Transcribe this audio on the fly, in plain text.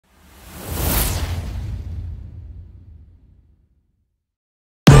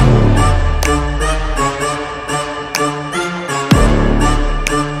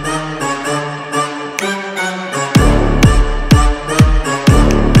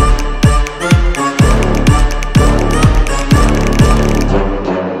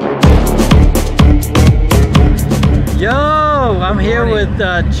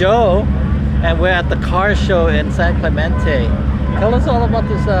with Joe, and we're at the car show in San Clemente. Tell us all about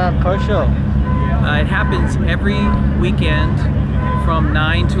this car show. It happens every weekend from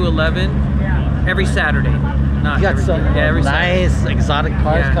 9 to 11, every Saturday. Not You got every, some every nice Saturday. exotic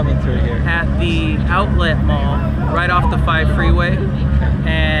cars coming through here. At the outlet mall, right off the 5 freeway.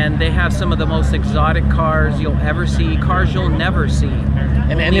 And they have some of the most exotic cars you'll ever see, cars you'll never see.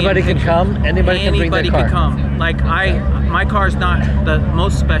 And anybody can come? Anybody can bring their car? Anybody can come. Like my car's not the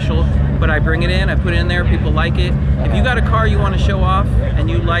most special, but I bring it in, I put it in there, people like it. If you got a car you want to show off and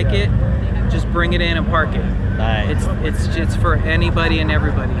you like it, just bring it in and park it. Nice. It's for anybody and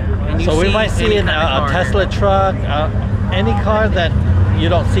everybody. And so we might see a Tesla truck, any car that you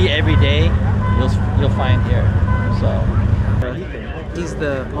don't see every day, you'll find here. So he's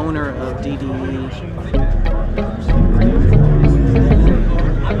the owner of DDE.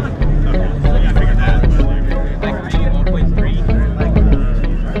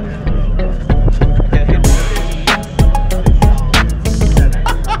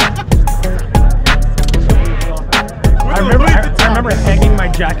 I remember hanging my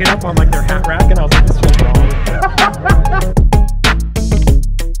jacket up on like their hat rack, and I was like, this feels wrong.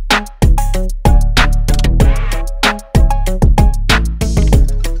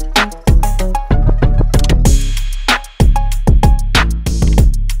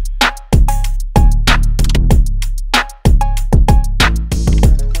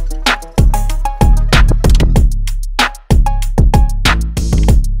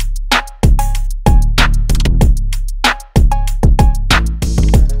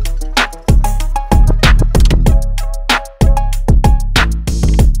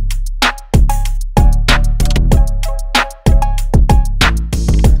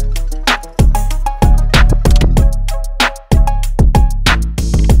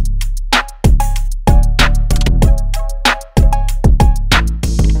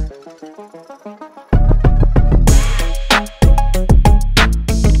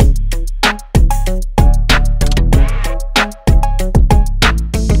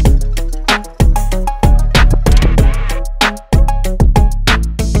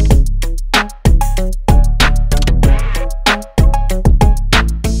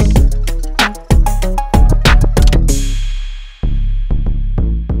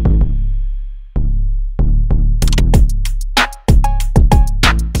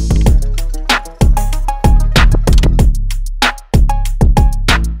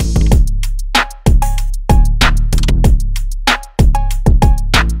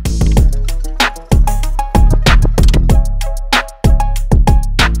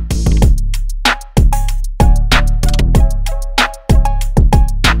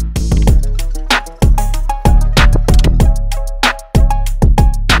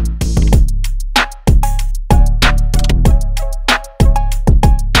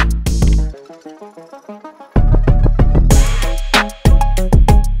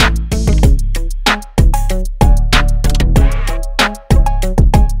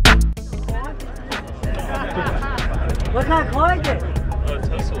 What kind of car is it?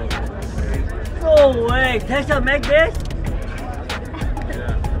 Tesla. No way. Tesla make this?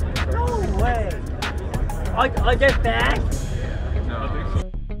 Yeah. No way. Are they fast?